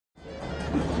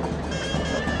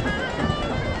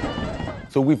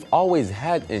So we've always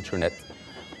had internet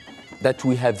that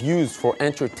we have used for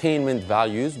entertainment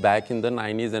values back in the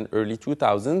 90s and early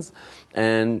 2000s.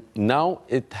 And now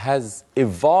it has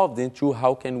evolved into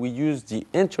how can we use the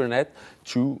internet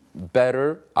to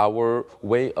better our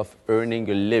way of earning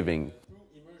a living.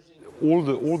 All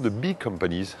the big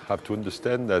companies have to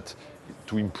understand that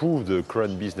to improve the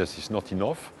current business is not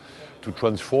enough. To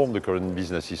transform the current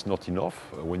business is not enough.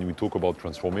 When we talk about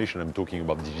transformation, I'm talking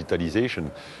about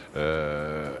digitalization.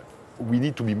 We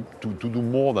need to do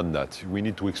more than that. We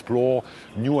need to explore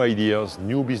new ideas,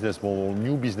 new business models,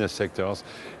 new business sectors,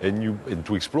 and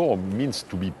to explore means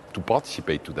to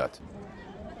participate to that.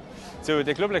 So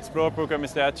the Global Explorer program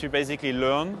is there to basically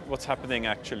learn what's happening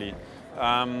actually.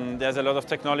 There's a lot of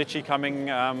technology coming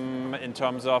in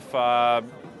terms of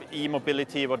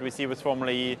e-mobility, what we see with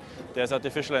Formula E. There's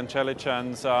artificial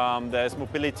intelligence, there's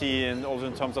mobility, and also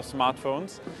in terms of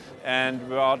smartphones. And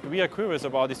what we are curious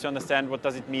about is to understand what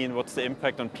does it mean, what's the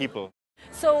impact on people.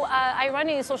 So I run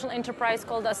a social enterprise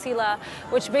called Asila,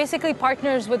 which basically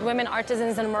partners with women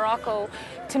artisans in Morocco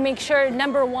to make sure,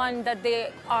 number one, that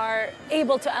they are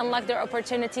able to unlock their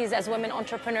opportunities as women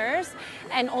entrepreneurs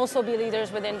and also be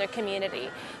leaders within their community.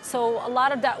 So a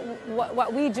lot of that,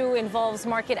 what we do involves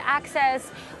market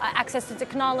access, access to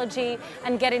technology,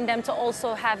 and getting them to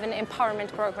also have an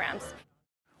empowerment programs.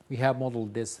 We have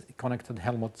modeled this connected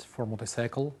helmet for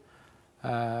motorcycle.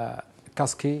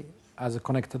 Kaski, as a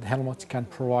connected helmet, can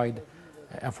provide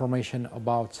information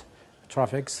about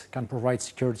traffics, can provide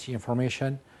security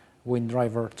information when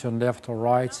driver turn left or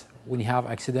right. When you have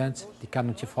accident, they can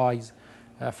notify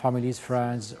families,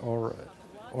 friends, or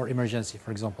emergency,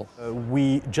 for example.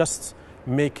 We just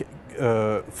make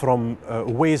from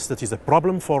waste that is a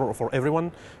problem for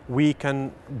everyone, we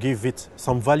can give it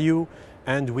some value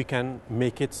and we can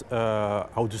make it,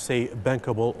 how to say,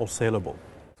 bankable or saleable.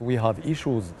 We have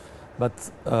issues, but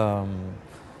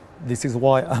this is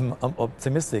why I'm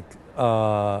optimistic.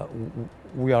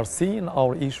 We are seeing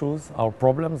our issues, our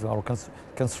problems, our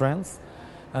constraints,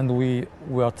 and we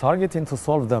are targeting to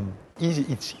solve them.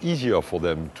 It's easier for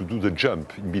them to do the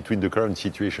jump in between the current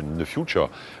situation and the future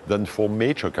than for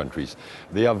major countries.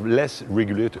 They have less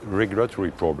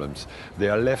regulatory problems. They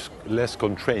are less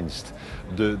constraints.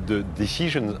 The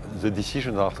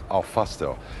decisions are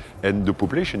faster, and the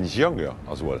population is younger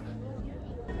as well.